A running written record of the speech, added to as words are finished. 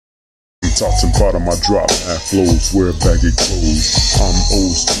top and bottom I drop half flows, wear baggy clothes. I'm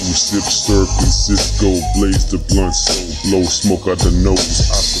old school, sip, slurping, Cisco, blaze the blunt, so blow smoke out the nose.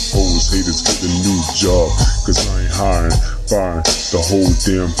 I suppose haters get a new job, cause I ain't hiring, firing the whole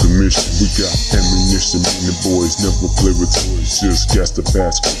damn commission. We got ammunition, and the boys never play with toys, just gas the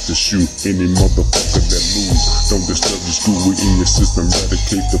basket to shoot any motherfucker that moves. Don't disturb the school, we in your system,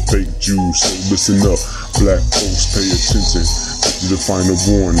 eradicate the fake Jews. So listen up, black folks, pay attention. This is the final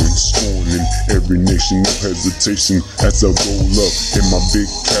warning, scorning every nation, no hesitation as I roll up in my big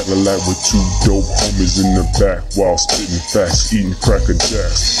Cadillac with two dope homies in the back while spitting facts, eating Cracker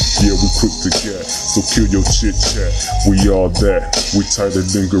Jacks. Yeah, we quick to get, so kill your chit chat. We all that, we tighter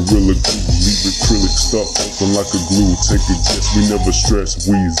than Gorilla Glue. Leave acrylic stuff open like a glue. Take a guess, we never stress,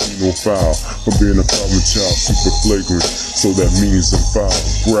 we no foul. From being a problem child, super flagrant, so that means I'm foul.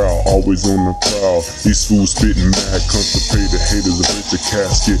 Growl, always on the prowl. These fools spitting mad, constipated haters a bit the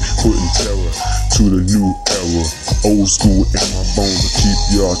casket, putting terror to the new era. Old school in my bones, I keep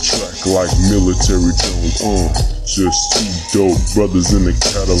y'all track like military drones. Just two dope brothers in the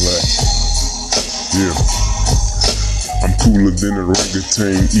Cadillac. Yeah. I'm cooler than an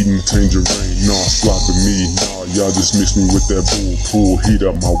orangutan, eating tangerine. Nah, slopping me, nah, y'all just mix me with that bull. Pull heat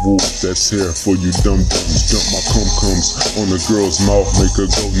up my wool, that's hair for you dum-dums. Dump my cum-cums on a girl's mouth, make her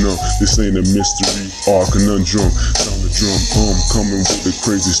go numb. This ain't a mystery or conundrum. Sound the drum, coming with a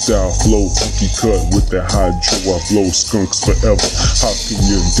crazy style, flow, funky cut with that hydro. I blow skunks forever. How can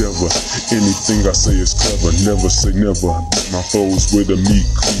you endeavor? Anything I say is clever, never say never. Beat my foes with a meat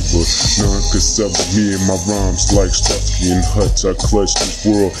cleaver. None could sever me and my rhymes like Starsky and Hutch. I clutch this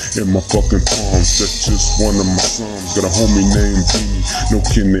world in my fucking palms. That's just one of my songs. Got a homie named Beanie, no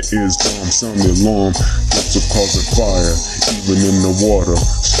kin to his dom. Sound the alarm, guts of causing fire, even in the water.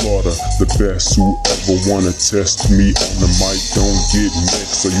 Slaughter the best who ever wanna test me on the mic. Don't get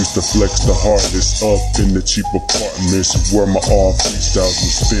next. I used to flex the hardest up in the cheap apartments where my all freestyles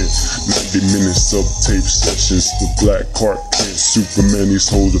were spent. 90 minutes of tape sessions with Black Clark Kent, Superman. These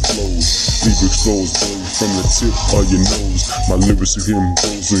hoes are flows, leave exposed blade from the tip of your nose. My lyrics to him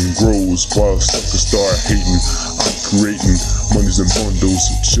grows and grows while suckers start hating. I'm creating monies and bundles,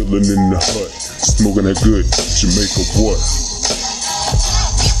 chilling in the hut, smoking that good Jamaica what?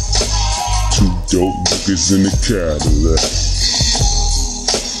 Two dope niggas in the Cadillac.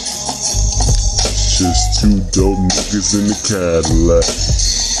 Just two dope niggas in the Cadillac.